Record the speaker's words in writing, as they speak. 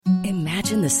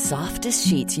Imagine the softest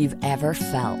sheets you've ever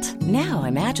felt. Now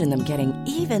imagine them getting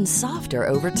even softer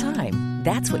over time.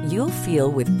 That's what you'll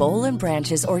feel with Boll and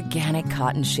Branch's organic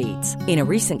cotton sheets. In a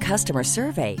recent customer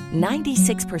survey,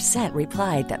 96%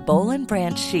 replied that Boll and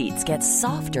Branch sheets get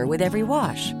softer with every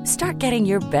wash. Start getting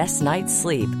your best night's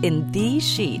sleep in these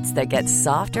sheets that get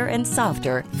softer and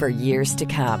softer for years to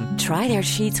come. Try their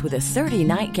sheets with a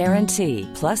 30-night guarantee.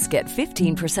 Plus, get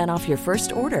 15% off your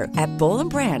first order at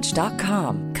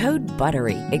bollandbranch.com. Code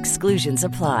BUTTERY. Exclusions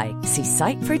apply. See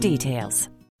site for details.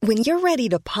 When you're ready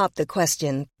to pop the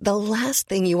question, the last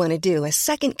thing you want to do is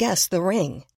second-guess the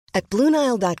ring. At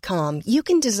BlueNile.com, you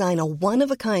can design a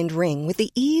one-of-a-kind ring with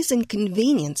the ease and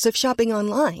convenience of shopping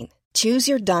online. Choose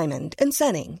your diamond and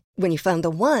setting. When you find the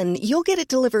one, you'll get it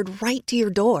delivered right to your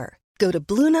door. Go to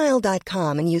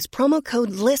BlueNile.com and use promo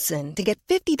code LISTEN to get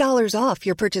 $50 off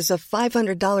your purchase of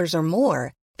 $500 or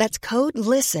more. That's code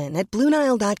LISTEN at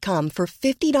BlueNile.com for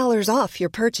 $50 off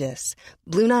your purchase.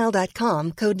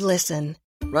 BlueNile.com, code LISTEN.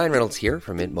 Ryan Reynolds here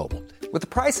from Mint Mobile. With the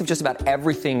price of just about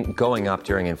everything going up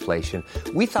during inflation,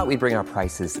 we thought we'd bring our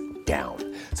prices down.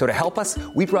 So to help us,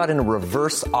 we brought in a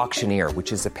reverse auctioneer,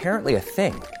 which is apparently a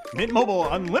thing. Mint Mobile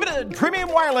Unlimited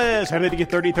Premium Wireless. How to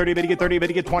get 30, 30, bit to get 30, bit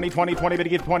to get 20, 20, 20, bit to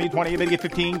get 20, 20, bit to get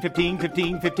 15, 15,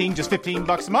 15, 15, just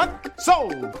 $15 a month?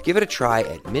 Sold! Give it a try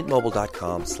at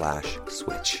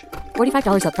mintmobile.com/switch.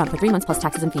 $45 up front for 3 months plus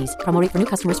taxes and fees. Promo rate for new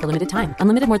customers for limited time.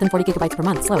 Unlimited more than 40 gigabytes per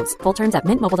month. Slows full terms at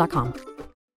mintmobile.com.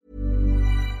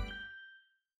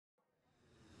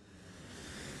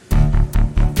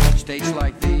 States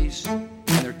like these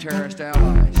and their terrorist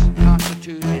allies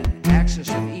constitute an axis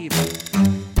of evil.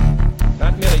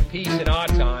 Not merely peace in our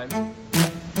time,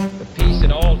 but peace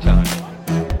in all time.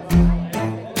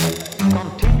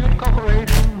 Continued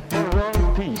cooperation for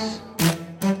world peace.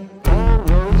 All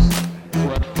those who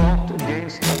have fought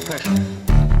against oppression.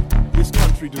 This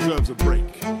country deserves a break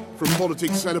from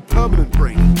politics and a permanent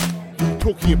break.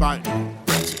 Talking about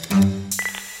Brexit.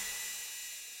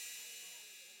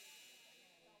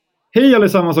 Hej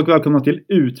allesammans och välkomna till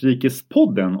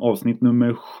Utrikespodden, avsnitt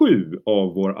nummer 7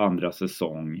 av vår andra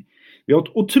säsong. Vi har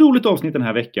ett otroligt avsnitt den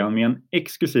här veckan med en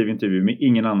exklusiv intervju med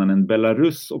ingen annan än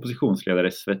Belarus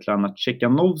oppositionsledare Svetlana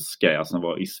Tsikhanouskaya som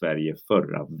var i Sverige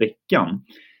förra veckan.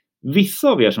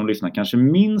 Vissa av er som lyssnar kanske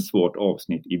minns vårt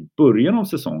avsnitt i början av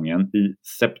säsongen i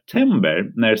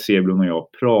september när Seblon och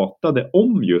jag pratade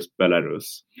om just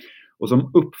Belarus. Och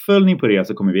som uppföljning på det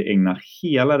så kommer vi ägna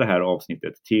hela det här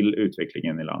avsnittet till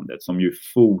utvecklingen i landet som ju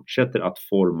fortsätter att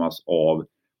formas av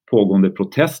pågående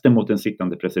protester mot den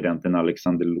sittande presidenten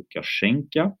Alexander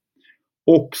Lukasjenko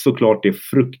och såklart det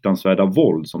fruktansvärda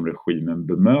våld som regimen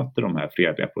bemöter de här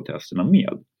fredliga protesterna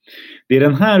med. Det är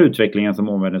den här utvecklingen som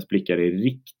omvärldens blickar är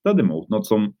riktade mot, något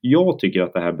som jag tycker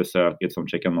att det här besöket som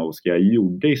Tsikhanouskaya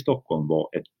gjorde i Stockholm var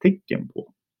ett tecken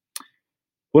på.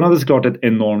 Hon hade såklart ett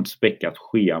enormt späckat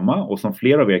schema och som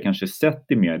flera av er kanske sett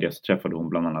i media så träffade hon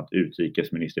bland annat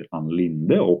utrikesminister Ann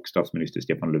Linde och statsminister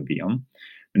Stefan Löfven.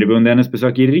 Men det var under hennes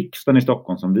besök i riksdagen i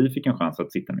Stockholm som vi fick en chans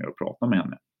att sitta ner och prata med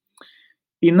henne.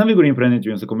 Innan vi går in på den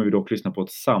intervjun så kommer vi dock lyssna på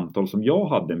ett samtal som jag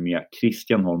hade med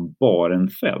Christian Holm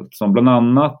Barenfeld som bland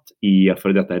annat är för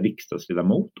detta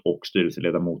riksdagsledamot och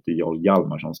styrelseledamot i Jarl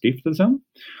Hjalmarsson-stiftelsen.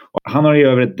 Han har i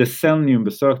över ett decennium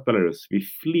besökt Belarus vid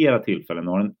flera tillfällen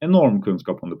och har en enorm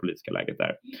kunskap om det politiska läget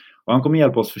där. Och han kommer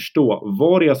hjälpa oss förstå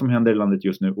vad det är som händer i landet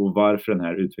just nu och varför den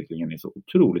här utvecklingen är så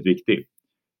otroligt viktig.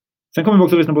 Sen kommer vi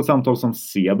också lyssna på ett samtal som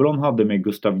Seblon hade med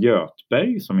Gustav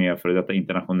Göthberg som är för detta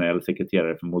internationell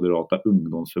sekreterare för Moderata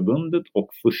ungdomsförbundet och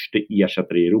första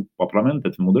ersättare i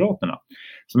Europaparlamentet för Moderaterna.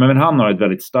 Som även han har ett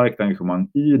väldigt starkt engagemang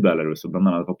i Belarus och bland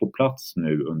annat var på plats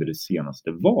nu under det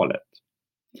senaste valet.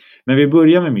 Men vi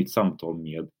börjar med mitt samtal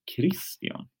med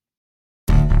Christian.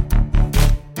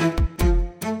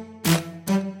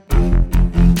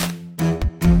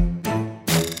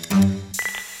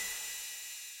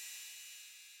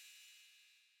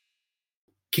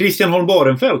 Christian Holm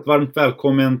Barenfeld, varmt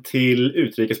välkommen till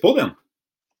Utrikespodden.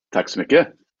 Tack så mycket.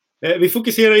 Vi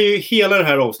fokuserar ju hela det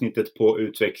här avsnittet på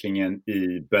utvecklingen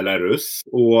i Belarus.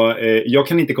 Och jag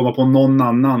kan inte komma på någon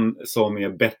annan som är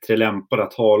bättre lämpad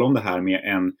att tala om det här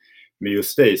med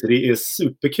just dig. Så det är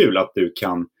superkul att du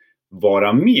kan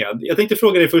vara med. Jag tänkte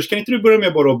fråga dig först, kan inte du börja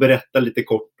med bara att berätta lite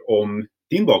kort om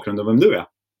din bakgrund och vem du är?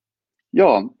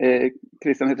 Ja,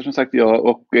 Christian heter som sagt jag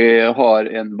och har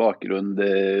en bakgrund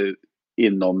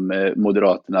inom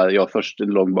Moderaterna. Jag har först en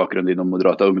lång bakgrund inom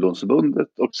Moderata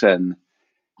ungdomsförbundet och sen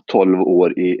 12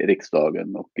 år i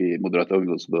riksdagen och i Moderata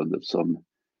ungdomsförbundet som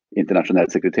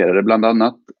internationell sekreterare bland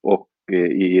annat och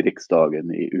i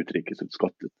riksdagen i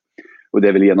utrikesutskottet. Och det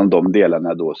är väl genom de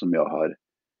delarna då som jag har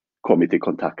kommit i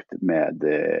kontakt med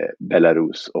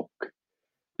Belarus och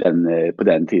på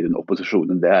den tiden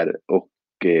oppositionen där. Och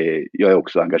jag är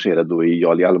också engagerad då i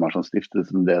Jarl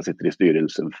Hjalmarson-stiftelsen där jag sitter i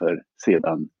styrelsen för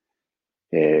sedan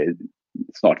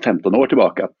snart 15 år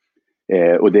tillbaka.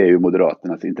 Och det är ju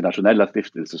Moderaternas internationella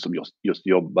stiftelse som just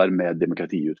jobbar med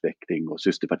demokratiutveckling och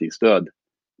systerpartistöd,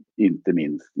 inte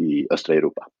minst i östra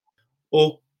Europa.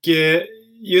 Och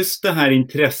just det här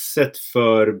intresset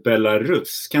för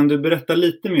Belarus, kan du berätta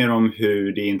lite mer om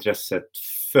hur det intresset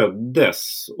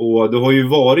föddes? Och det har ju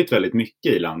varit väldigt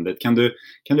mycket i landet. Kan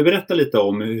du berätta lite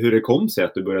om hur det kom sig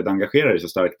att du började engagera dig så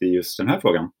starkt i just den här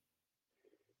frågan?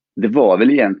 Det var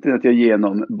väl egentligen att jag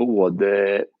genom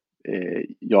både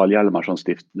Jarl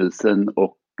Hjalmarson-stiftelsen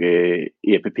och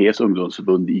EPPs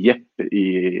ungdomsförbund JEP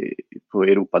på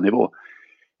Europanivå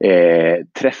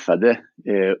träffade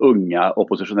unga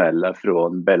oppositionella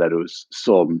från Belarus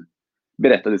som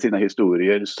berättade sina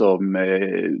historier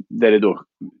där det då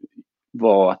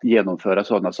var att genomföra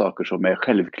sådana saker som är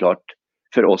självklart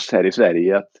för oss här i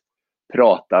Sverige, att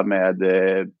prata med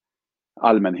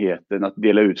allmänheten, att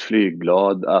dela ut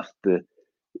flygblad, att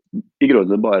i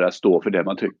grunden bara stå för det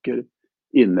man tycker,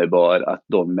 innebar att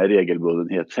de med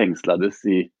regelbundenhet fängslades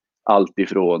i allt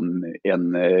ifrån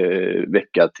en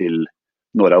vecka till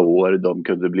några år. De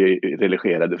kunde bli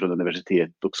relegerade från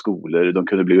universitet och skolor. De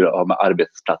kunde bli av med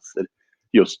arbetsplatser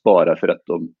just bara för att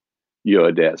de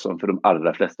gör det som för de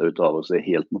allra flesta utav oss är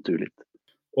helt naturligt.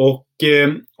 Och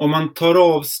om man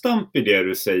tar avstamp i det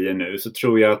du säger nu, så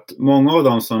tror jag att många av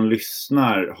de som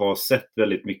lyssnar har sett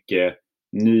väldigt mycket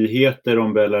nyheter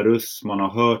om Belarus. Man har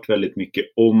hört väldigt mycket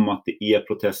om att det är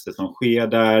protester som sker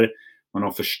där. Man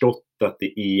har förstått att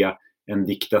det är en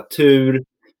diktatur.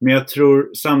 Men jag tror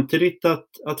samtidigt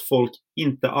att folk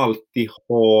inte alltid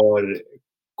har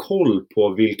koll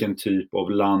på vilken typ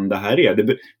av land det här är.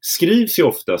 Det skrivs ju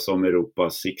ofta som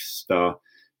Europas sista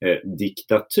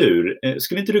diktatur.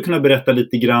 Skulle inte du kunna berätta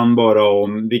lite grann bara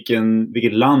om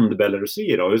vilket land Belarus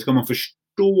är idag? Hur ska man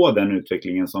förstå den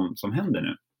utvecklingen som händer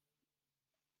nu?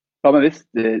 Ja, men visst.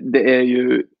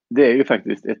 Det är ju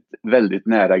faktiskt ett väldigt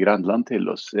nära grannland till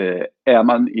oss. Är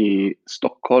man i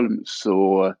Stockholm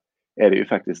så är det ju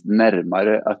faktiskt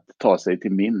närmare att ta sig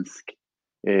till Minsk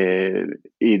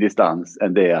i distans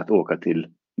än det är att åka till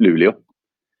Luleå.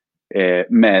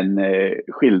 Men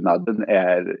skillnaden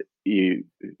i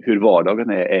hur vardagen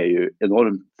är ju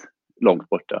enormt långt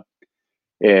borta.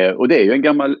 Och det är ju en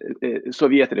gammal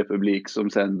Sovjetrepublik som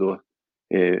sen då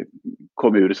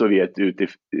kom ur Sovjet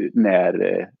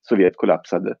när Sovjet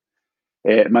kollapsade.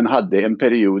 Man hade en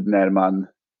period när man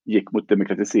gick mot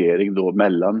demokratisering då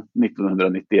mellan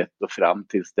 1991 och fram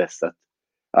tills dess att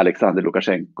Alexander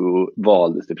Lukasjenko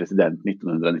valdes till president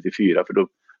 1994. För då,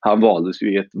 han valdes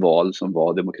ju i ett val som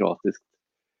var demokratiskt.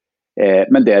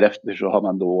 Men därefter så har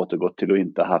man då återgått till att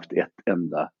inte ha haft ett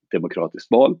enda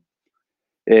demokratiskt val.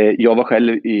 Jag var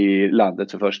själv i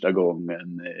landet för första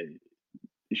gången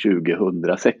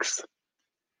 2006.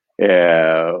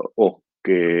 Och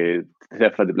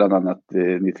träffade bland annat,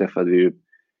 ni träffade ju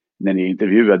när ni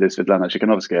intervjuade Svetlana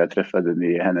Tsikhanovskaja, träffade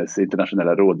ni hennes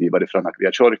internationella rådgivare Franak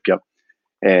Viatjorka,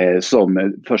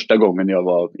 som första gången jag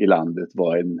var i landet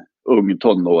var en ung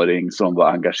tonåring som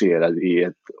var engagerad i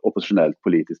ett oppositionellt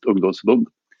politiskt ungdomsförbund.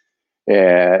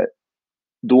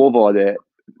 Då var det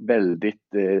väldigt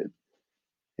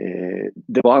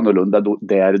det var annorlunda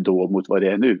då mot vad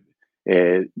det är nu.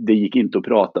 Det gick inte att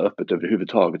prata öppet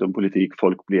överhuvudtaget om politik.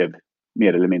 Folk blev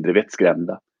mer eller mindre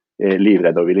vettskrämda,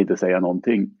 livrädda och ville inte säga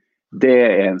någonting. Det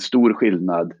är en stor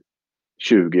skillnad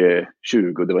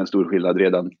 2020. Det var en stor skillnad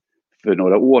redan för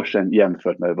några år sedan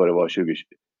jämfört med vad det var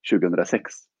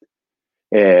 2006.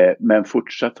 Men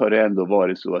fortsatt har det ändå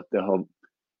varit så att jag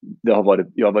har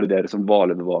varit där som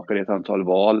valövervakare i ett antal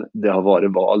val. Det har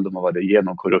varit val, de har varit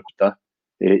genomkorrupta.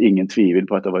 Ingen tvivel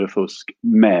på att det har varit fusk,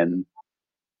 men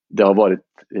det har varit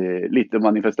lite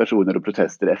manifestationer och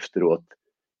protester efteråt.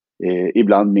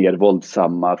 Ibland mer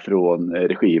våldsamma från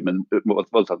regimen,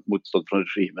 våldsamt motstånd från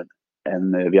regimen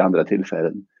än vid andra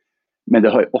tillfällen. Men det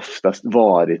har oftast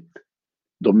varit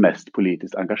de mest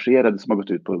politiskt engagerade som har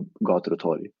gått ut på gator och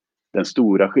torg. Den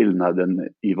stora skillnaden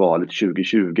i valet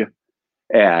 2020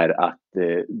 är att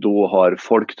då har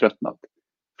folk tröttnat.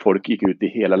 Folk gick ut i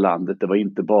hela landet. Det var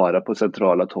inte bara på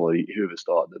centrala torg i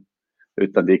huvudstaden,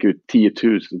 utan det gick ut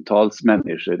tiotusentals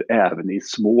människor även i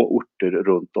små orter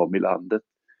runt om i landet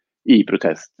i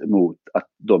protest mot att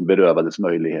de berövades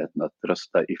möjligheten att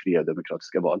rösta i fria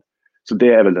demokratiska val. Så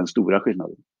det är väl den stora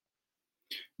skillnaden.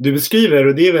 Du beskriver,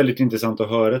 och det är väldigt intressant att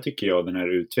höra tycker jag, den här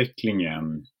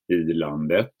utvecklingen i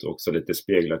landet, också lite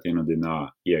speglat genom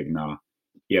dina egna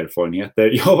erfarenheter.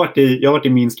 Jag har varit i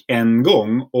Minsk en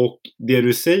gång, och det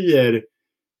du säger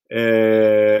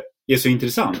är så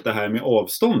intressant, det här med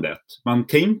avståndet. Man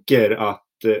tänker att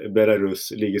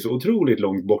Belarus ligger så otroligt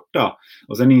långt borta,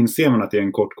 och sen inser man att det är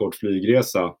en kort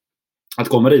flygresa att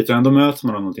komma dit, och ändå möts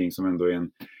man av någonting som ändå är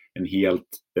en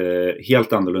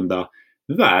helt annorlunda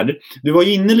värld. Du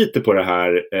var inne lite på det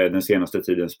här, den senaste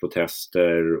tidens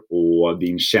protester och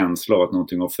din känsla av att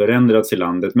någonting har förändrats i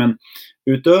landet, men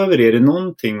utöver det, är det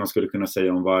någonting man skulle kunna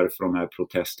säga om varför de här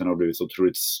protesterna har blivit så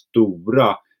otroligt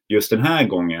stora just den här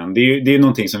gången? Det är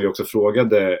någonting som vi också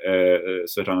frågade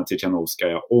Svetlana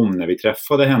Tichanovskaja om när vi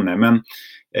träffade henne. Men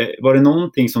var det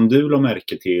någonting som du la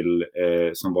märke till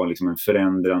som var liksom en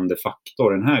förändrande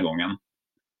faktor den här gången?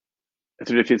 Jag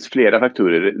tror det finns flera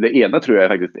faktorer. Det ena tror jag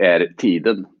faktiskt är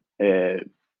tiden.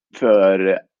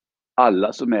 För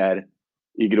alla som är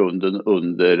i grunden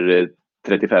under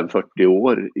 35-40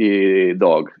 år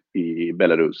idag i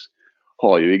Belarus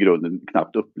har ju i grunden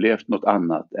knappt upplevt något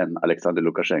annat än Alexander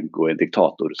Lukasjenko, en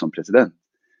diktator, som president.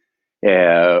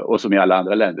 Och som i alla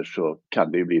andra länder så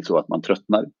kan det ju bli så att man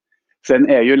tröttnar. Sen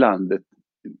är ju landet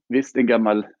visst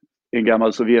en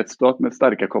gammal sovjetstat med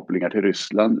starka kopplingar till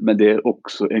Ryssland, men det är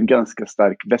också en ganska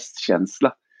stark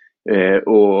västkänsla.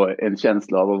 Och en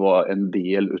känsla av att vara en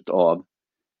del utav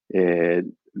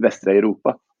västra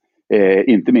Europa.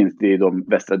 Inte minst i de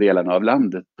västra delarna av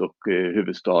landet och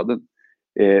huvudstaden.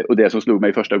 Och det som slog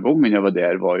mig första gången jag var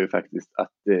där var ju faktiskt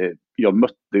att jag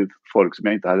mötte folk som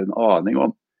jag inte hade en aning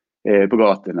om på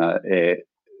gatorna.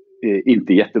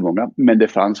 Inte jättemånga, men det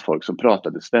fanns folk som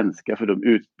pratade svenska, för de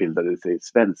utbildade sig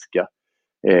svenska.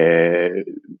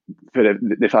 För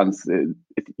det fanns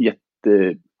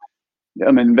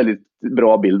en väldigt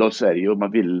bra bild av Sverige, och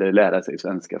man ville lära sig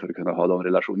svenska för att kunna ha de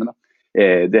relationerna.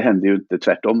 Det händer ju inte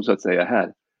tvärtom så att säga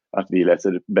här, att vi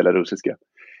läser belarusiska.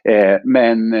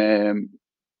 Men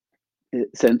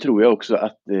sen tror jag också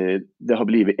att det har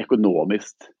blivit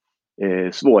ekonomiskt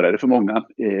svårare för många.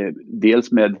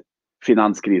 Dels med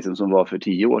finanskrisen som var för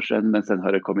 10 år sedan, men sen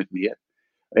har det kommit mer.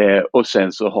 Och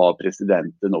sen så har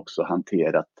presidenten också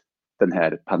hanterat den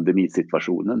här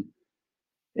pandemisituationen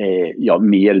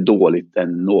mer dåligt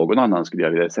än någon annan, skulle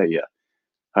jag vilja säga.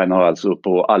 Han har alltså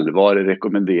på allvar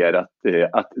rekommenderat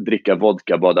att dricka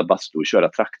vodka, bada bastu och köra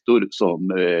traktor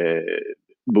som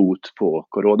bot på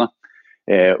corona.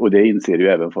 Och det inser ju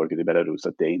även folket i Belarus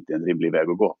att det inte är en rimlig väg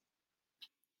att gå.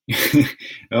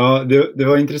 Ja, det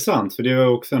var intressant, för det var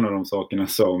också en av de sakerna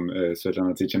som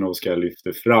Svetlana Tichanovskaja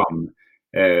lyfte fram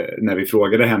när vi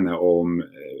frågade henne om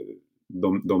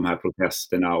de här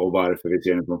protesterna och varför vi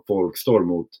ser en folkstorm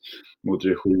mot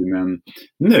regimen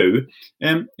nu.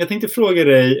 Jag tänkte fråga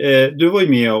dig, du var ju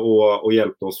med och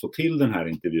hjälpte oss få till den här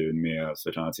intervjun med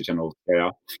Svetlana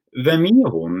Tichanovskaja. Vem är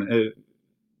hon?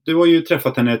 Du har ju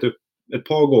träffat henne ett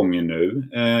par gånger nu,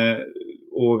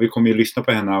 och vi kommer ju lyssna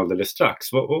på henne alldeles strax.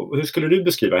 Hur skulle du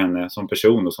beskriva henne som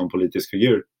person och som politisk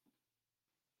figur?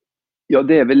 Ja,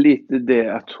 det är väl lite det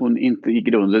att hon inte i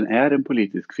grunden är en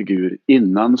politisk figur.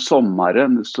 Innan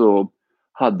sommaren så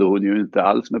hade hon ju inte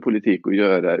alls med politik att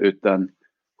göra, utan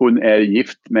hon är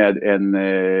gift med en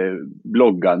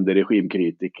bloggande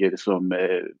regimkritiker som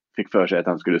fick för sig att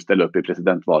han skulle ställa upp i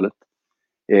presidentvalet.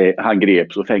 Han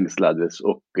greps och fängslades,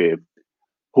 och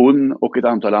hon och ett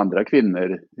antal andra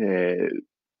kvinnor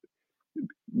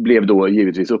blev då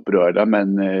givetvis upprörda,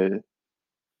 men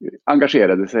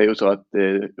engagerade sig och sa att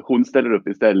hon ställer upp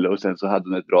istället, och sen så hade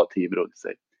hon ett bra team runt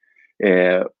sig.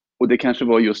 Och det kanske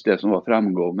var just det som var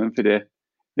framgången, för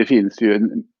det finns ju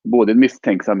både en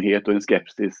misstänksamhet och en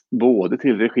skepsis både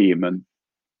till regimen,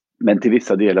 men till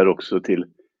vissa delar också till,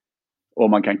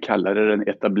 om man kan kalla det, den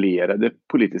etablerade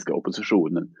politiska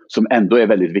oppositionen, som ändå är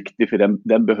väldigt viktig, för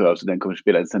den behövs och den kommer att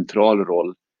spela en central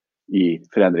roll i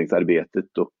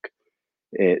förändringsarbetet. Och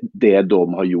det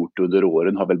de har gjort under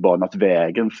åren har väl banat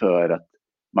vägen för att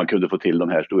man kunde få till de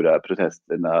här stora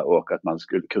protesterna, och att man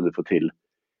kunde få till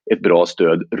ett bra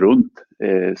stöd runt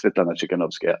Svetlana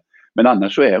Tichanovskaja. Men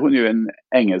annars så är hon ju en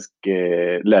engelsk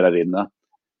lärarinna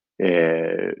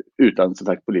utan som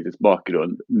sagt politisk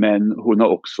bakgrund, men hon har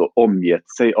också omgett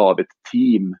sig av ett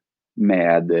team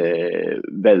med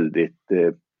väldigt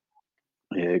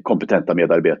kompetenta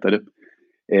medarbetare.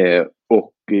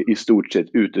 Och i stort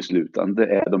sett uteslutande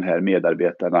är de här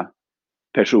medarbetarna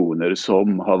personer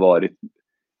som har varit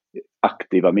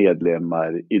aktiva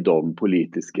medlemmar i de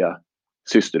politiska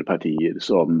systerpartier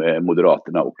som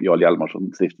Moderaterna och Jarl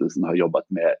Hjalmarsson-stiftelsen har jobbat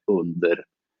med under,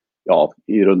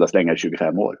 i runda slängar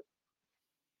 25 år.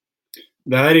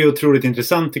 Det här är otroligt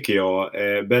intressant tycker jag.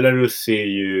 Belarus är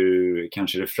ju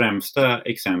kanske det främsta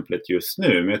exemplet just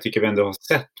nu, men jag tycker vi ändå har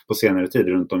sett på senare tid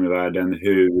runt om i världen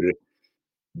hur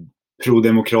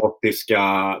prodemokratiska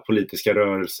politiska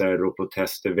rörelser och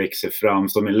protester växer fram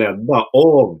som är ledda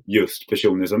av just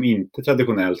personer som inte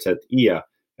traditionellt sett är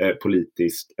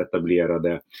politiskt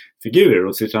etablerade figurer.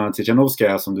 Och Svetlana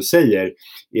Tichanovskaja, som du säger,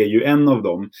 är ju en av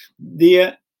dem. Det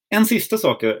är en sista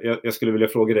sak jag skulle vilja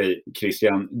fråga dig,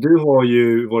 Christian. Du har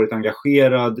ju varit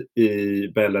engagerad i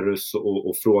Belarus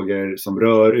och frågor som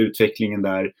rör utvecklingen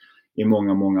där i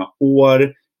många, många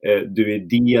år. Du är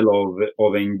del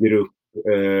av en grupp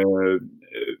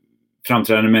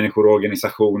framträdande människor och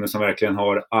organisationer som verkligen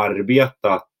har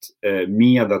arbetat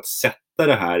med att sätta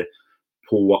det här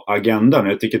på agendan.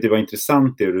 Jag tycker att det var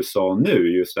intressant det du sa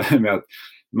nu, just det här med att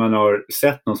man har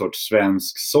sett någon sorts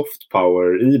svensk soft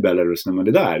power i Belarus när man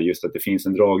är där. Just att det finns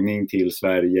en dragning till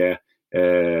Sverige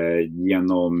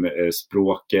genom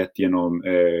språket, genom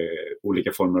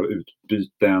olika former av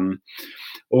utbyten.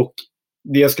 Och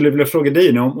det jag skulle vilja fråga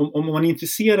dig nu, om man är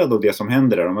intresserad av det som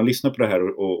händer där, om man lyssnar på det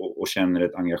här och känner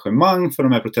ett engagemang för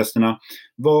de här protesterna,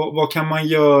 vad kan man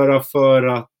göra för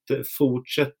att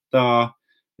fortsätta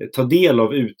ta del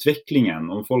av utvecklingen?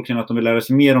 Om folk känner att de vill lära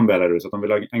sig mer om Belarus, att de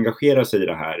vill engagera sig i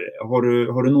det här,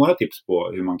 har du några tips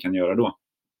på hur man kan göra då?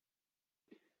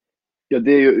 Ja,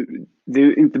 det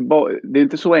är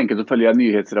inte så enkelt att följa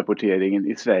nyhetsrapporteringen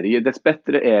i Sverige.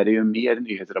 Dessbättre är det ju mer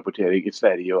nyhetsrapportering i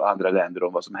Sverige och andra länder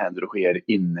om vad som händer och sker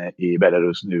inne i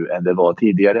Belarus nu än det var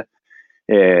tidigare.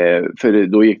 För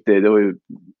då gick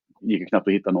det knappt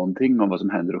att hitta någonting om vad som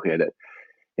händer och sker där.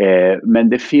 Men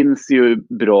det finns ju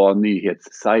bra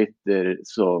nyhetssajter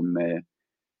som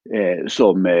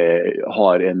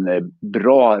har en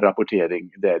bra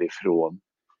rapportering därifrån.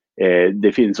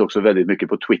 Det finns också väldigt mycket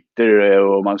på Twitter,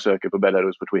 och om man söker på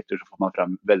Belarus på Twitter så får man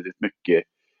fram väldigt mycket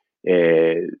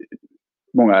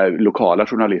många lokala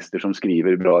journalister som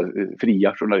skriver bra,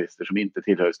 fria journalister som inte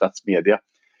tillhör statsmedia.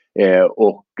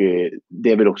 Och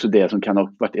det är väl också det som kan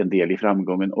ha varit en del i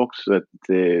framgången också.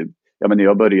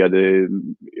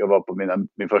 Jag var på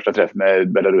min första träff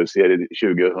med Belarusier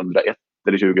 2001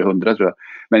 eller 2000 tror jag.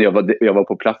 Men jag var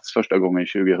på plats första gången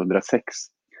 2006.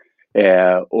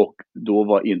 Och då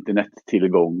var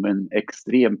internettillgången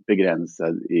extremt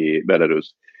begränsad i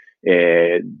Belarus.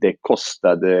 Det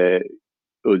kostade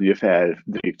ungefär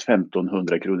drygt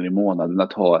 1500 kronor i månaden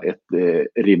att ha ett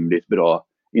rimligt bra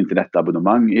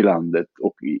internetabonnemang i landet,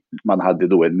 och man hade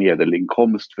då en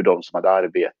medelinkomst för de som hade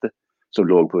arbete som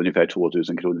låg på ungefär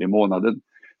 2000 kronor i månaden.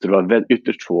 Så det var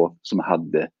ytterst få som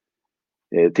hade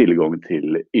tillgång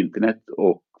till internet,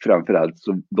 och framförallt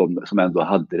de som ändå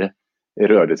hade det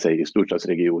rörde sig i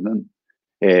storstadsregionen.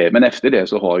 Men efter det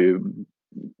så har ju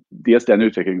dels den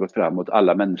utvecklingen gått framåt.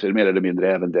 Alla människor mer eller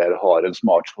mindre även där har en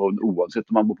smartphone, oavsett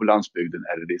om man bor på landsbygden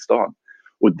eller i stan.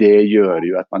 Och det gör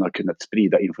ju att man har kunnat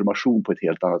sprida information på ett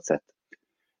helt annat sätt.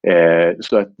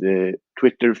 Så att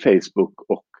Twitter, Facebook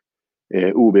och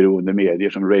oberoende medier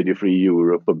som Radio Free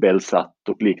Europe och Belsat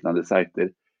och liknande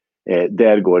sajter,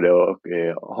 där går det att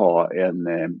ha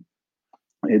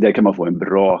där kan man få en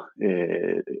bra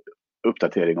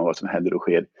uppdatering av vad som händer och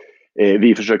sker.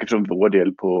 Vi försöker från vår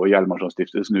del på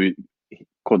Hjalmarssonstiftelsen nu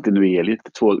kontinuerligt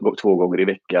två gånger i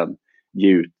veckan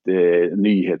ge ut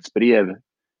nyhetsbrev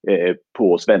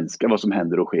på svenska vad som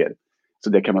händer och sker. Så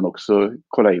det kan man också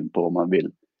kolla in på om man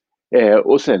vill.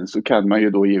 Och sen så kan man ju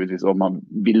då givetvis, om man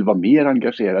vill vara mer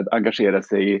engagerad, engagera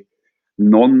sig i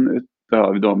någon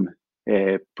av de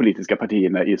politiska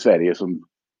partierna i Sverige som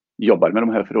jobbar med de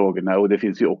här frågorna. Och det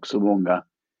finns ju också många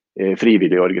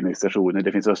frivilliga organisationer.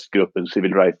 Det finns Östgruppen,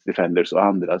 Civil Rights Defenders och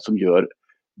andra som gör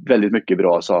väldigt mycket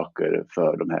bra saker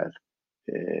för de här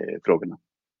frågorna.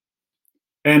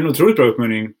 En otroligt bra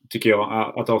uppmaning tycker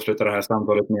jag att avsluta det här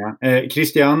samtalet med.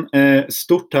 Christian,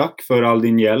 stort tack för all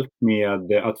din hjälp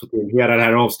med att få till hela det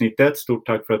här avsnittet. Stort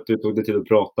tack för att du tog dig tid att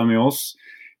prata med oss.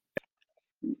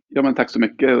 Ja, men tack så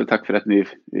mycket, och tack för att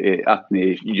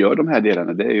ni gör de här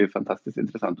delarna. Det är ju fantastiskt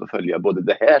intressant att följa. Både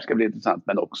det här ska bli intressant,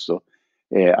 men också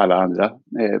alla andra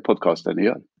podcaster ni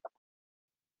gör.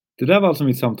 Det där var alltså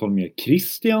mitt samtal med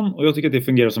Christian, och jag tycker att det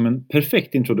fungerar som en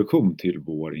perfekt introduktion till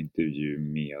vår intervju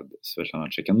med Svetlana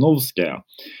Tichanovskaja.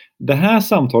 Det här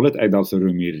samtalet ägde alltså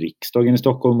rum i riksdagen i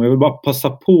Stockholm, och jag vill bara passa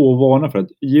på att varna för att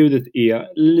ljudet är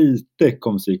lite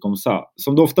kom si kom sa.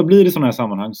 Som det ofta blir i sådana här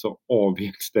sammanhang så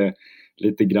avviks det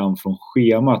lite grann från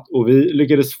schemat, och vi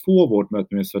lyckades få vårt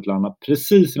möte med Svetlana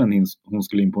precis innan hon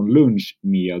skulle in på en lunch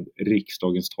med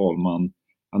riksdagens talman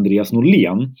Andreas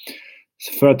Norlén.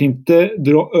 För att inte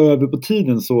dra över på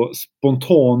tiden så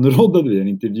spontanråddade vi en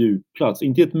intervjuplats,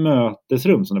 inte i ett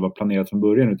mötesrum som det var planerat från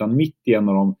början, utan mitt i en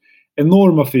av de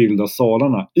enorma fyllda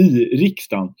salarna i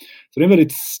riksdagen. Så det är en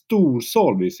väldigt stor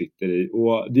sal vi sitter i,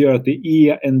 och det gör att det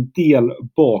är en del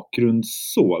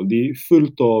bakgrundssål. Det är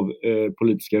fullt av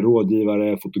politiska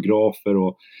rådgivare, fotografer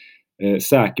och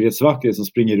säkerhetsvakter som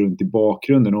springer runt i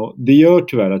bakgrunden, och det gör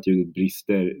tyvärr att ljudet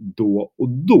brister då och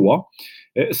då.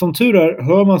 Som tur är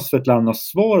hör man Svetlanas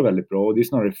svar väldigt bra, och det är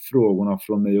snarare frågorna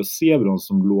från mig och Sevron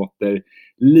som låter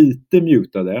lite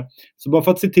mutade. Så bara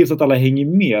för att se till så att alla hänger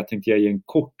med tänkte jag ge en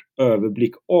kort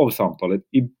överblick av samtalet.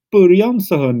 I början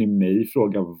så hör ni mig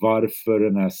fråga varför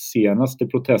den här senaste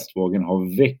protestvågen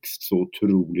har växt så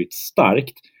otroligt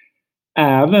starkt.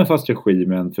 Även fast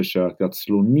regimen försökt att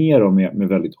slå ner dem med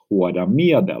väldigt hårda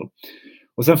medel.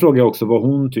 Och sen frågar jag också vad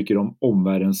hon tycker om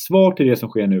omvärldens svar till det som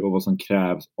sker nu och vad som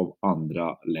krävs av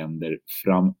andra länder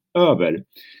framöver.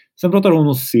 Sen pratar hon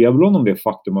och Sevlon om det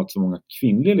faktum att så många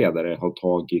kvinnliga ledare har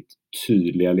tagit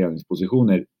tydliga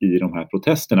ledningspositioner i de här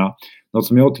protesterna. Något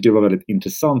som jag tycker var väldigt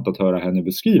intressant att höra henne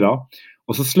beskriva.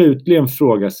 Och så slutligen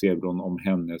frågar Sevlon om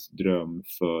hennes dröm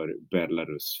för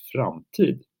Belarus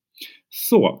framtid.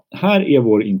 Så, här är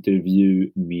vår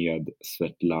intervju med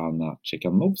Svetlana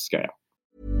Tsikhanovskaya.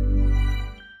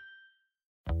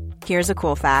 Here's a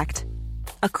cool fact.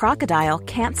 A crocodile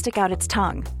can't stick out its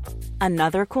tongue.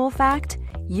 Another cool fact,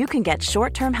 you can get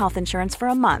short-term health insurance for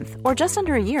a month or just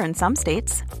under a year in some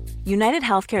states. United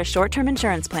Healthcare short-term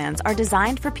insurance plans are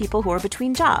designed for people who are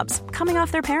between jobs, coming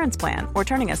off their parents' plan, or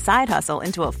turning a side hustle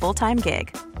into a full-time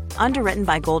gig. Underwritten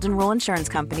by Golden Rule Insurance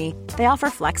Company, they offer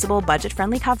flexible,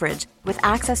 budget-friendly coverage with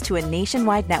access to a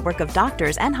nationwide network of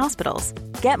doctors and hospitals.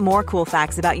 Get more cool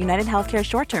facts about United Healthcare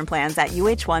short-term plans at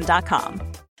uh1.com.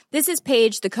 This is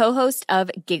Paige, the co-host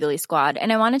of Giggly Squad,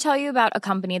 and I want to tell you about a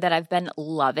company that I've been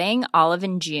loving, Olive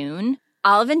 & June.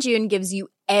 Olive & June gives you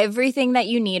everything that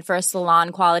you need for a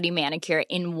salon-quality manicure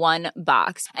in one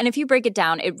box. And if you break it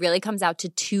down, it really comes out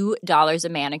to $2 a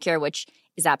manicure, which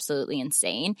is absolutely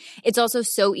insane. It's also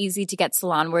so easy to get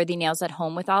salon-worthy nails at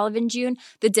home with Olive & June.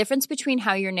 The difference between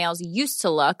how your nails used to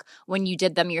look when you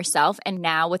did them yourself and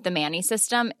now with the Mani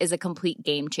system is a complete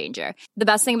game changer. The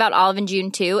best thing about Olive &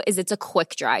 June, too, is it's a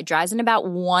quick dry. Dries in about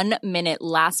 1 minute,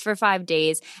 lasts for 5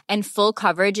 days, and full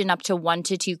coverage in up to 1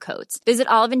 to 2 coats. Visit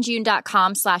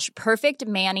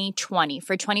oliveandjune.com/perfectmani20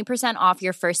 for 20% off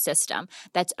your first system.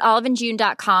 That's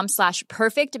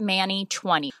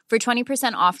oliveandjune.com/perfectmani20 for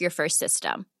 20% off your first system.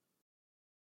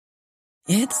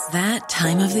 It's that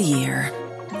time of the year.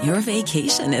 Your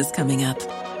vacation is coming up.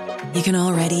 You can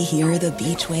already hear the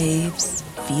beach waves,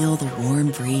 feel the warm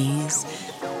breeze,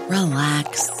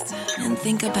 relax, and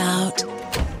think about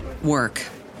work.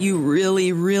 You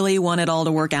really, really want it all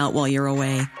to work out while you're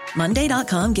away.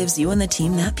 Monday.com gives you and the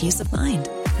team that peace of mind.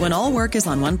 When all work is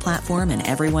on one platform and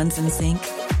everyone's in sync,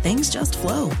 things just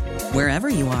flow. Wherever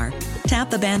you are,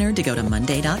 tap the banner to go to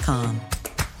Monday.com.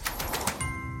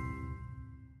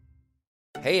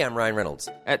 Hey, I'm Ryan Reynolds.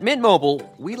 At Mint Mobile,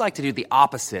 we like to do the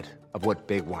opposite of what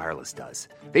Big Wireless does.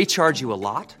 They charge you a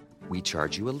lot, we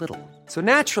charge you a little. So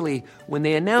naturally, when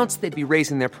they announced they'd be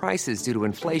raising their prices due to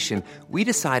inflation, we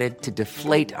decided to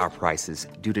deflate our prices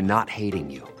due to not hating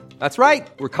you. That's right.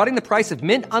 We're cutting the price of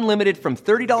Mint Unlimited from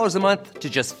 $30 a month to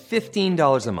just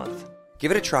 $15 a month. Give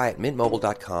it a try at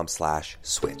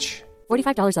mintmobile.com/switch.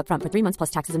 $45 up front for 3 months plus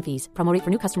taxes and fees. Promo rate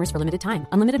for new customers for limited time.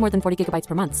 Unlimited more than 40 gigabytes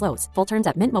per month slows. Full terms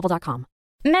at mintmobile.com.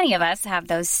 Many of us have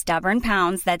those stubborn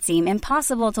pounds that seem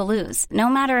impossible to lose, no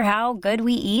matter how good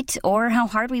we eat or how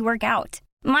hard we work out.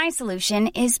 My solution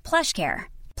is PlushCare.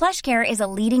 PlushCare is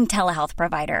a leading telehealth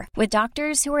provider with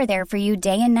doctors who are there for you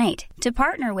day and night to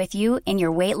partner with you in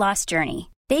your weight loss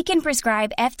journey. They can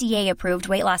prescribe FDA-approved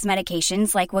weight loss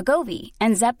medications like Wegovy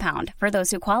and Zepbound for those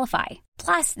who qualify.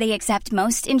 Plus, they accept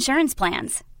most insurance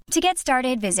plans. To get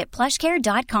started, visit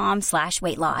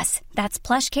plushcare.com/weightloss. That's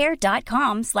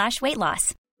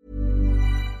plushcare.com/weightloss.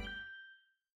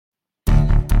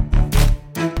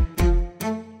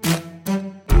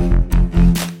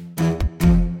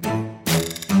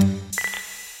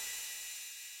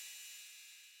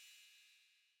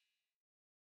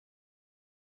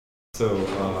 So,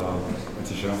 Ms.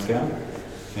 Tsikhanovskaya,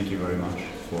 thank you very much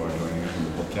for joining us on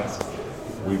the podcast.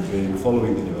 We've been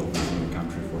following the developments in the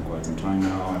country for quite some time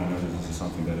now, and I know this is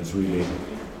something that has really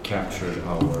captured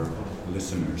our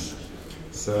listeners.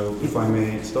 So, if I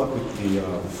may start with the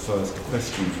first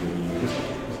question for you.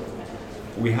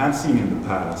 We have seen in the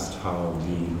past how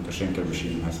the Lukashenko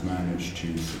regime has managed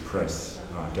to suppress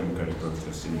democratic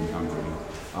protests in the country.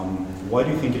 Why do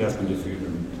you think it has been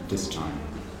different this time?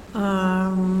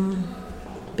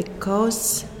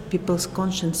 Because people's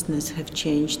consciousness have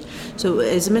changed. So,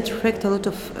 as a matter of fact, a lot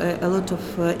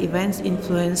of events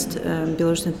influenced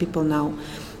Belarusian people now.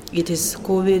 It is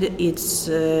COVID, it's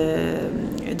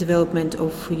development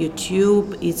of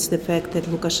YouTube, it's the fact that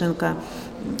Lukashenko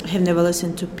have never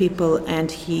listened to people and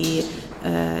he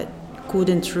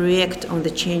couldn't react on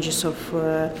the changes of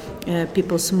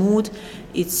people's mood.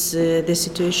 It's the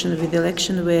situation with the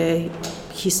election where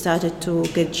he started to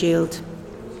get jailed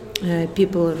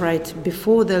people right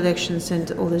before the elections and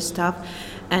all this stuff.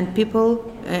 And people,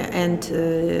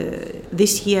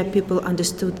 this year people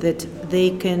understood that they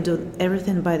can do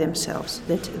everything by themselves,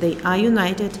 that they are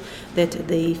united, that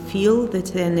they feel that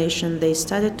their nation, they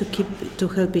started to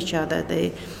help each other,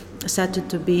 they started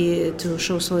to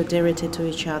show solidarity to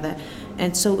each other.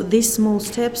 And so these small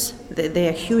steps, they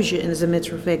are huge as a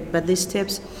matter of fact, but these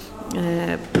steps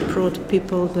brought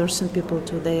people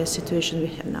to the situation we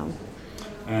have now.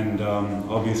 And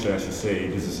obviously, as you say,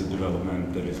 this is a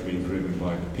development that is being driven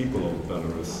by the people of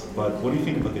Belarus. But what do you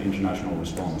think about the international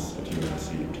response that you have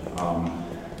received?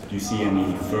 Do you see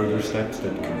any further steps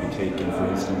that could be taken, for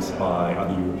instance, by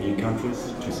other European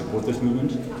countries to support this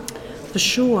movement? For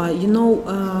sure. The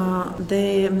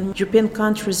European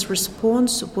countries'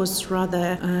 response was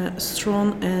rather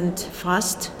strong and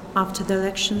fast after the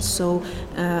elections, so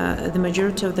the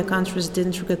majority of the countries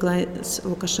didn't recognize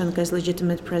Lukashenko as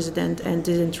legitimate president and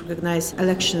didn't recognize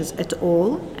elections at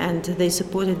all, and they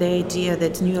supported the idea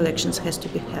that new elections has to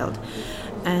be held.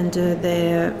 And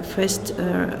the first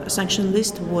sanction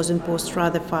list was imposed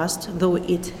rather fast, though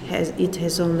it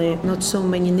has only not so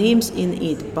many names in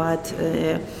it, but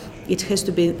it has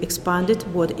to be expanded,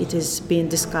 what it is being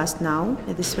discussed now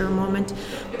at this very moment.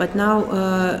 But now,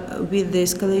 with the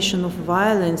escalation of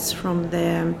violence from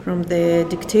the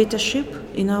dictatorship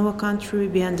in our country,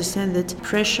 we understand that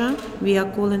pressure we are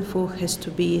calling for has to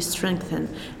be strengthened.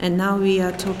 And now we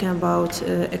are talking about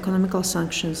economical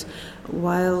sanctions.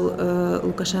 While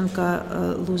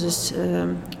Lukashenko loses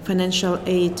financial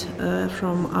aid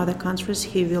from other countries,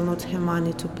 he will not have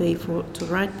money to pay to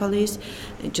riot police,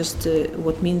 just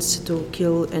what means to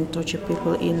kill and torture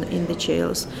people in the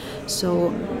jails.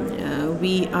 So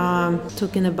we are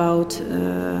talking about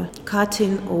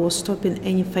cutting or stopping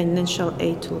any financial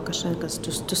aid to Lukashenko,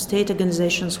 to state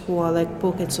organizations who are like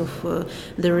pockets of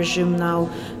the regime now.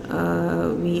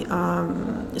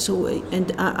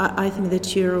 I think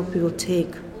that Europe will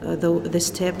take the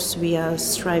steps we are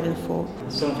striving for.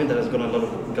 Something that has gotten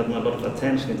a lot of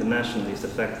attention internationally is the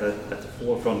fact that at the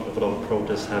forefront of a lot of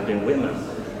protests have been women.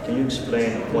 Can you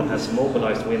explain what has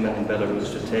mobilized women in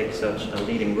Belarus to take such a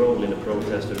leading role in the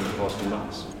protest during the past few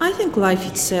months? I think life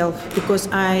itself, because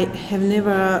I have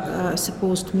never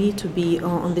supposed me to be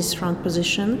on this front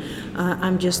position.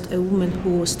 I'm just a woman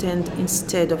who stands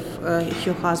instead of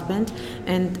her husband,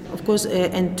 and of course,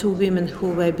 and two women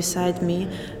who were beside me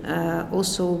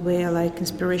also were like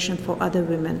inspiration for other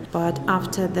women. But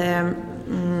after the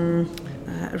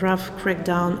rough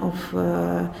crackdown of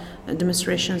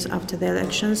demonstrations after the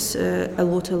elections, a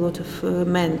lot of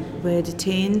men were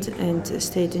detained and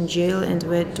stayed in jail and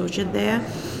were tortured there.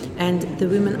 And the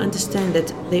women understand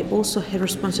that they also have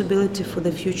responsibility for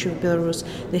the future of Belarus.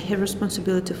 They have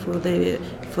responsibility for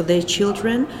their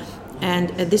children.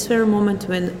 And at this very moment,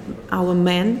 when our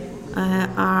men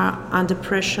are under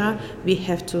pressure, we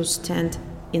have to stand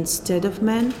instead of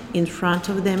men, in front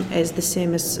of them, as the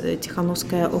same as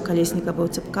Tikhanovskaya or Kolesnikova or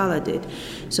Tsepkalo did.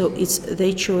 So it's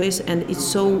their choice, and it's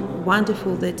so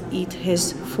wonderful that it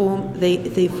has formed.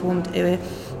 They formed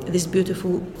this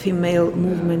beautiful female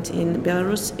movement in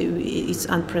Belarus. It's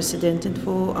unprecedented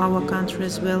for our country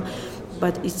as well.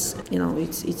 But it's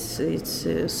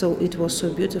so it was so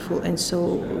beautiful and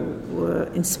so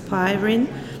inspiring.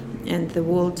 And the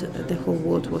whole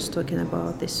world was talking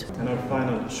about this. And our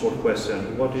final short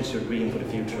question, what is your dream for the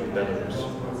future of Belarus?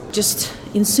 Just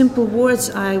in simple words,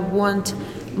 I want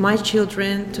my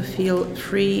children to feel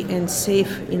free and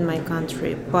safe in my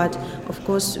country. But of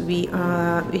course, we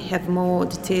have more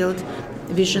detailed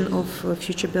vision of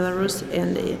future Belarus,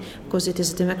 and because it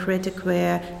is democratic,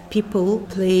 where people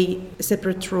play a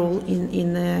separate role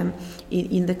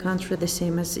in the country, the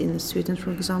same as in Sweden,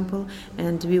 for example.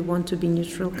 And we want to be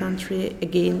neutral country,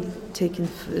 again taking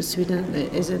Sweden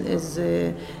as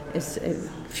a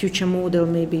future model,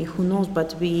 maybe, who knows,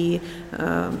 but we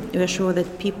are sure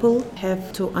that people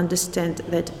have to understand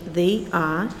that they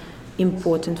are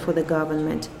important for the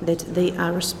government, that they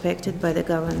are respected by the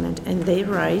government, and their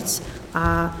rights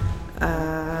are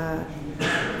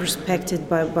respected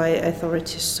by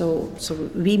authorities. So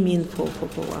we mean for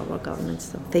our government.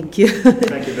 So thank you.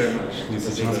 Thank you very much.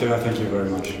 Thank you very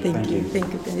much. Thank you.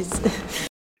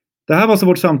 Det här var så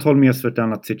vårt samtal med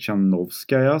Svetlana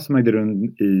Tsikhanovskaja som ägde rum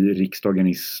i riksdagen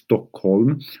i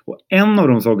Stockholm. Och en av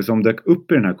de saker som dök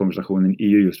upp i den här konversationen är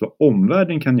ju just vad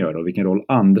omvärlden kan göra och vilken roll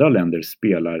andra länder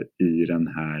spelar i den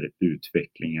här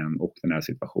utvecklingen och den här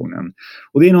situationen.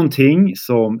 Och det är någonting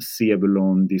som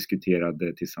Sebulon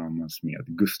diskuterade tillsammans med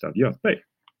Gustav Göthberg.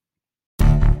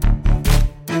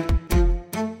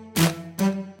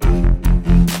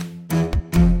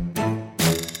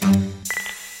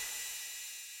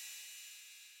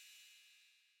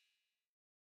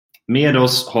 Med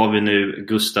oss har vi nu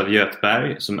Gustav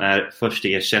Göthberg som är första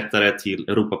ersättare till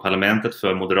Europaparlamentet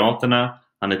för Moderaterna.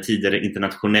 Han är tidigare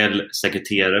internationell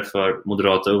sekreterare för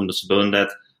Moderata ungdomsförbundet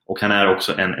och han är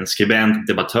också en skribent,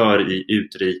 debattör i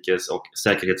utrikes- och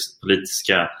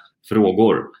säkerhetspolitiska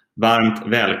frågor. Varmt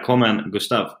välkommen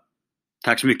Gustav.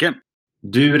 Tack så mycket.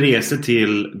 Du reser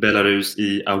till Belarus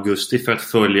i augusti för att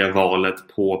följa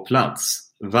valet på plats.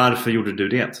 Varför gjorde du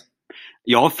det?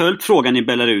 Jag har följt frågan i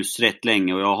Belarus rätt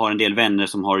länge och jag har en del vänner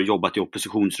som har jobbat i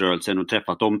oppositionsrörelsen och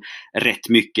träffat dem rätt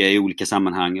mycket i olika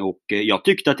sammanhang. Och jag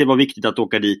tyckte att det var viktigt att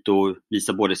åka dit och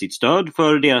visa både sitt stöd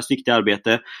för deras viktiga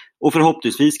arbete och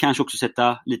förhoppningsvis kanske också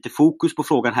sätta lite fokus på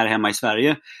frågan här hemma i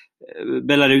Sverige.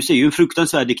 Belarus är ju en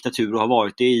fruktansvärd diktatur och har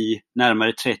varit det i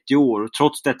närmare 30 år.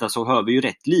 Trots detta så hör vi ju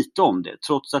rätt lite om det.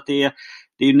 Trots att det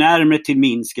är ju närmare till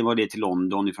Minsk än vad det är till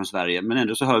London ifrån Sverige. Men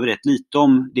ändå så hör vi rätt lite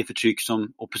om det förtryck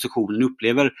som oppositionen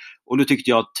upplever. Och då tyckte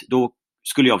jag att då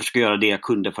skulle jag försöka göra det jag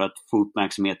kunde för att få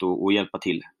uppmärksamhet och hjälpa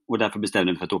till. Och därför bestämde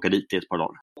jag mig för att åka dit i ett par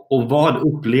dagar. Och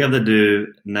vad upplevde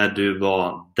du när du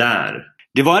var där?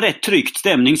 Det var en rätt tryckt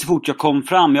stämning så fort jag kom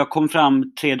fram. Jag kom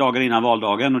fram 3 dagar innan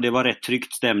valdagen och det var rätt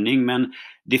tryckt stämning. Men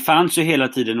det fanns ju hela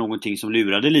tiden någonting som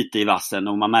lurade lite i vassen.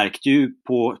 Och man märkte ju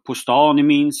på stan i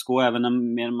Minsk och även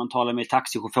när man talade med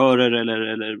taxichaufförer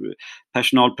eller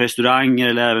personal på restauranger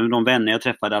eller även de vänner jag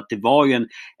träffade att det var ju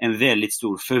en väldigt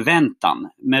stor förväntan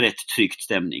med rätt tryckt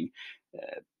stämning.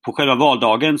 På själva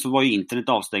valdagen så var ju internet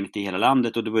avstängt i hela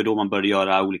landet och det var då man började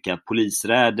göra olika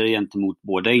polisräder gentemot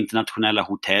både internationella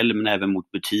hotell men även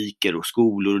mot butiker och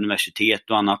skolor, universitet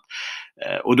och annat.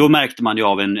 Och då märkte man ju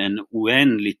av en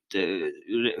oändligt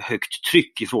högt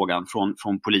tryck i frågan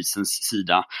från polisens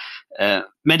sida.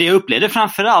 Men det jag upplevde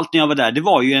framförallt när jag var där, det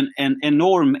var ju en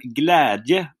enorm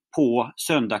glädje på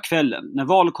söndagskvällen. När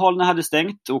vallokalerna hade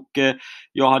stängt och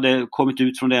jag hade kommit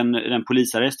ut från den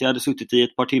polisarrest jag hade suttit i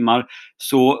ett par timmar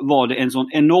så var det en sån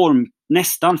enorm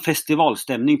nästan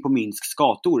festivalstämning på Minsks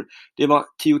gator. Det var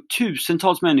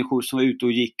tiotusentals människor som var ute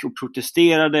och gick och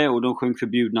protesterade och de sjöng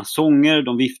förbjudna sånger,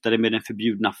 de viftade med den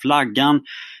förbjudna flaggan.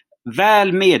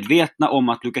 Väl medvetna om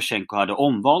att Lukasjenko hade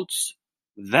omvalts.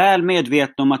 Väl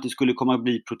medvetna om att det skulle komma att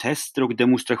bli protester och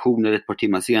demonstrationer ett par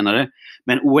timmar senare.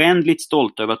 Men oändligt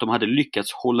stolta över att de hade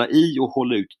lyckats hålla i och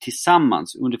hålla ut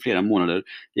tillsammans under flera månader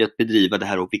i att bedriva det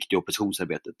här viktiga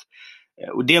oppositionsarbetet.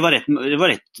 Och det var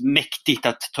rätt mäktigt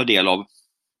att ta del av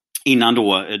innan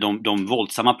då de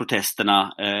våldsamma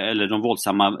protesterna eller de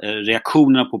våldsamma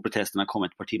reaktionerna på protesterna kom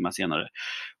ett par timmar senare.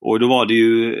 Och då var det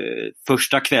ju,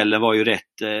 första kvällen var ju rätt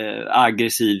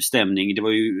aggressiv stämning. Det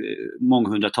var ju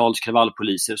månghundratals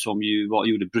kravallpoliser som ju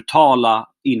gjorde brutala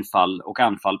infall och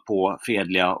anfall på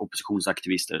fredliga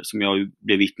oppositionsaktivister som jag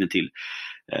blev vittne till.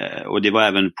 Och det var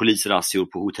även polisrazzor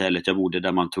på hotellet jag bodde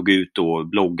där man tog ut då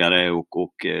bloggare och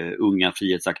unga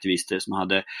frihetsaktivister som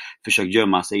hade försökt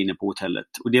gömma sig inne på hotellet.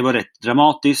 Och det var rätt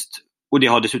dramatiskt och det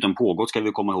har dessutom pågått, ska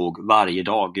vi komma ihåg, varje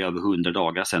dag i över 100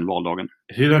 dagar sedan valdagen.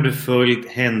 Hur har du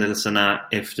följt händelserna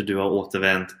efter du har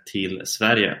återvänt till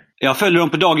Sverige? Jag följer dem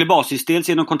på daglig basis, dels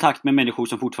genom kontakt med människor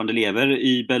som fortfarande lever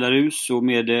i Belarus och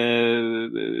med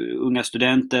unga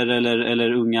studenter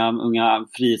eller unga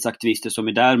frihetsaktivister som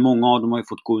är där. Många av dem har ju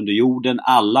fått gå under jorden.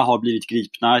 Alla har blivit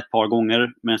gripna ett par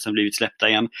gånger men sen blivit släppta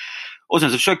igen. Och sen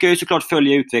så försöker jag ju såklart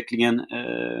följa utvecklingen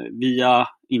via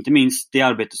inte minst det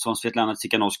arbete som Svetlana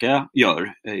Tsikhanovskaja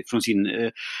gör från sin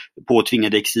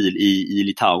påtvingade exil i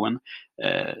Litauen.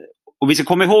 Och vi ska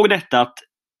komma ihåg detta att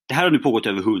det här har nu pågått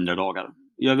över 100 dagar.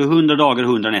 I över 100 dagar och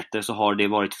 100 nätter så har det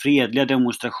varit fredliga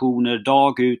demonstrationer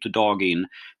dag ut och dag in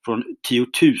från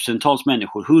tiotusentals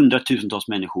människor, hundratusentals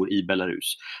människor i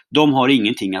Belarus. De har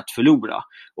ingenting att förlora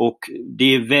och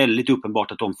det är väldigt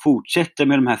uppenbart att de fortsätter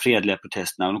med de här fredliga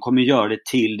protesterna och de kommer göra det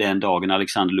till den dagen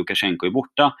Alexander Lukasjenko är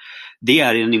borta. Det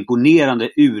är en imponerande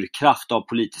urkraft av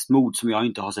politiskt mod som jag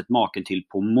inte har sett maken till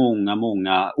på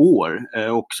många år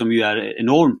och som ju är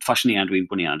enormt fascinerande och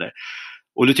imponerande.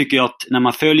 Och då tycker jag att när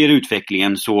man följer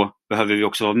utvecklingen så behöver vi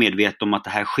också vara medvetna om att det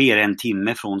här sker 1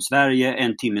 timme från Sverige,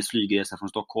 1 timmes flygresa från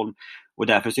Stockholm. Och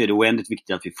därför så är det oändligt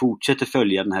viktigt att vi fortsätter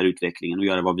följa den här utvecklingen och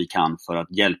göra vad vi kan för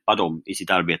att hjälpa dem i sitt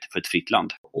arbete för ett fritt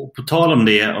land. Och på tal om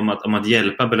det, om att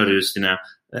hjälpa belarusierna,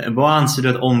 vad anser du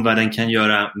att omvärlden kan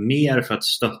göra mer för att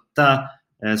stötta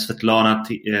Svetlana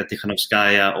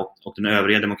Tikhanovskaja och den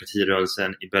övriga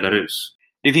demokratirörelsen i Belarus?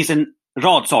 Det finns en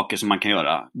rad saker som man kan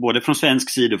göra, både från svensk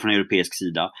sida och från europeisk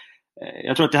sida.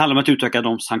 Jag tror att det handlar om att utöka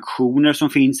de sanktioner som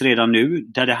finns redan nu,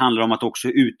 där det handlar om att också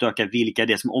utöka vilka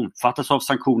det är som omfattas av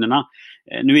sanktionerna.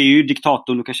 Nu är ju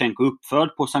diktatorn Lukasjenko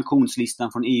uppförd på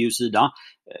sanktionslistan från EU:s sida.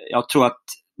 Jag tror att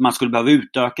man skulle behöva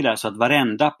utöka det så att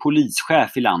varenda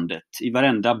polischef i landet, i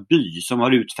varenda by som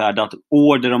har utfärdat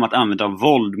order om att använda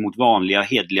våld mot vanliga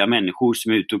hedliga människor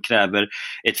som är ute och kräver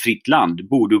ett fritt land,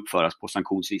 borde uppföras på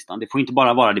sanktionslistan. Det får inte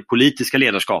bara vara det politiska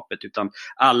ledarskapet, utan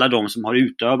alla de som har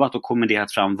utövat och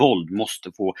kommenderat fram våld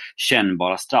måste få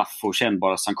kännbara straff och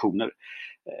kännbara sanktioner.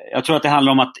 Jag tror att det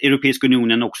handlar om att Europeiska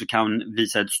unionen också kan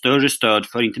visa ett större stöd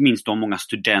för inte minst de många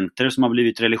studenter som har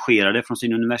blivit religerade från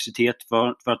sin universitet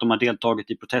för att de har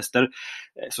deltagit i protester.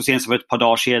 Så sent som för ett par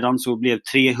dagar sedan så blev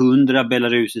 300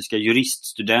 belarusiska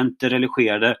juriststudenter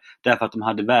religerade därför att de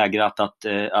hade vägrat att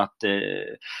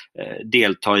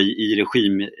delta i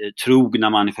regimtrogna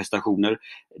manifestationer.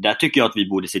 Där tycker jag att vi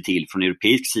borde se till från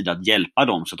europeisk sida att hjälpa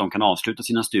dem så att de kan avsluta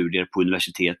sina studier på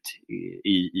universitet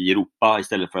i Europa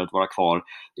istället för att vara kvar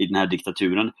i den här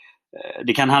diktaturen.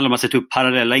 Det kan handla om att sätta upp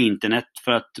parallella internet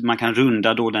för att man kan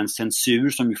runda då den censur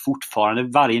som ju fortfarande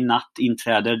varje natt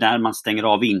inträder där man stänger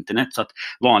av internet så att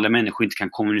vanliga människor inte kan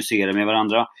kommunicera med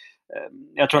varandra.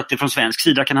 Jag tror att det från svensk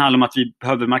sida kan handla om att vi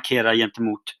behöver markera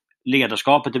gentemot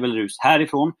ledarskapet i Belarus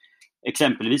härifrån.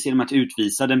 Exempelvis genom att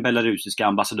utvisa den belarusiska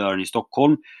ambassadören i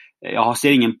Stockholm. Jag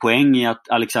ser ingen poäng i att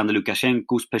Alexander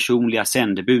Lukasjenkos personliga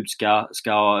sändebud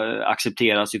ska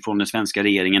accepteras ifrån den svenska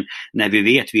regeringen när vi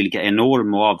vet vilka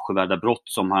enorma och avskyvärda brott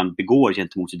som han begår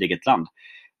gentemot sitt eget land.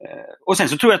 Och sen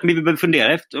så tror jag att vi behöver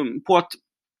fundera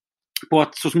på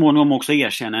att så småningom också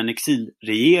erkänna en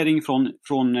exilregering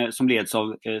som leds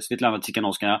av Svetlana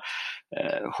Tikhanovskaja.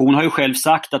 Hon har ju själv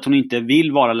sagt att hon inte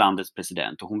vill vara landets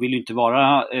president och hon vill ju inte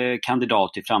vara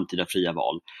kandidat i framtida fria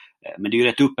val. Men det är ju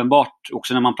rätt uppenbart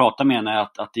också när man pratar med henne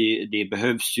att det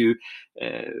behövs ju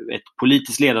ett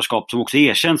politiskt ledarskap som också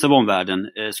erkänns av omvärlden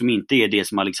som inte är det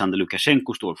som Alexander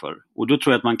Lukasjenko står för. Och då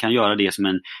tror jag att man kan göra det som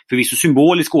en förvisso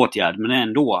symbolisk åtgärd men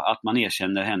ändå att man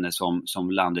erkänner henne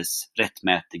som landets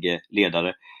rättmätige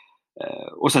ledare.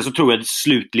 Och sen så tror jag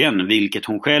slutligen, vilket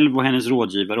hon själv och hennes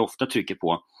rådgivare ofta trycker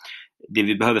på, det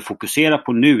vi behöver fokusera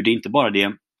på nu, det är inte bara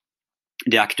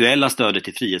det aktuella stödet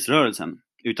till frihetsrörelsen,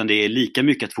 utan det är lika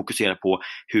mycket att fokusera på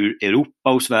hur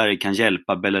Europa och Sverige kan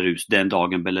hjälpa Belarus den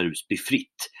dagen Belarus blir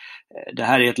fritt. Det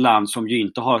här är ett land som ju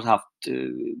inte har haft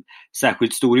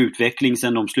särskilt stor utveckling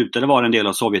sedan de slutade vara en del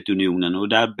av Sovjetunionen, och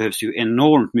där behövs ju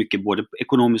enormt mycket både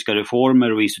ekonomiska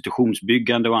reformer och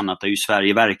institutionsbyggande och annat där ju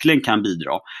Sverige verkligen kan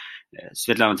bidra.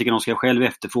 Svetlana Tikhanovskaja själv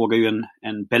efterfrågar ju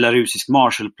en belarusisk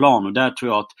Marshallplan, och där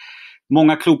tror jag att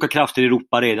många kloka krafter i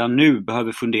Europa redan nu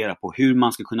behöver fundera på hur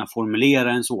man ska kunna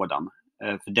formulera en sådan.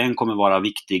 För den kommer vara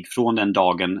viktig från den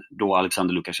dagen då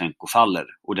Alexander Lukasjenko faller,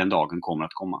 och den dagen kommer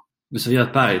att komma. Gustav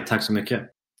Göthberg, tack så mycket.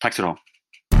 Tack så du ha.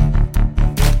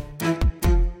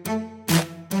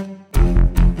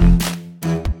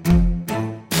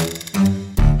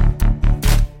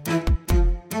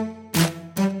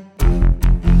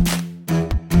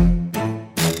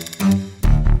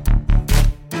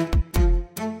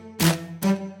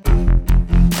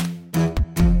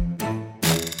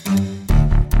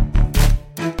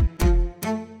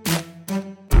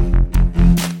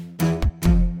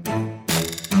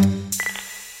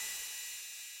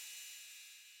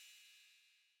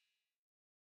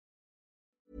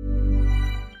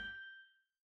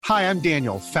 Hi, I'm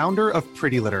Daniel, founder of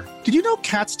Pretty Litter. Did you know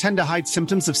cats tend to hide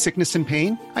symptoms of sickness and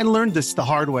pain? I learned this the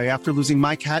hard way after losing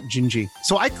my cat, Gingy.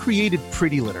 So I created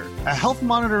Pretty Litter, a health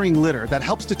monitoring litter that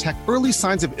helps detect early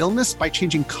signs of illness by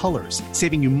changing colors,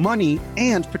 saving you money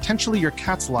and potentially your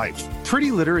cat's life.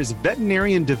 Pretty Litter is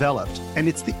veterinarian developed, and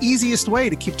it's the easiest way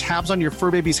to keep tabs on your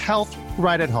fur baby's health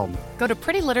right at home. Go to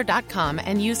prettylitter.com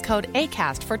and use code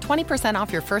ACAST for 20%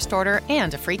 off your first order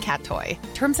and a free cat toy.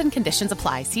 Terms and conditions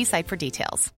apply. See site for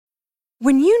details.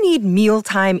 When you need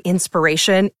mealtime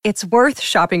inspiration, it's worth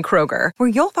shopping Kroger, where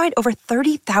you'll find over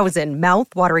 30,000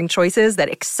 mouth-watering choices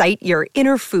that excite your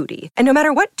inner foodie. And no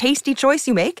matter what tasty choice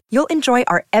you make, you'll enjoy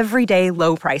our everyday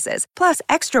low prices, plus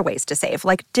extra ways to save,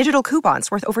 like digital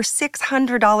coupons worth over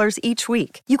 $600 each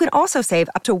week. You can also save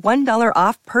up to $1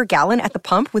 off per gallon at the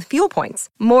pump with fuel points.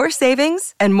 More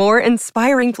savings and more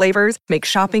inspiring flavors make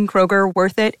shopping Kroger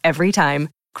worth it every time.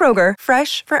 Kroger,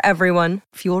 fresh for everyone.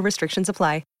 Fuel restrictions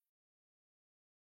apply.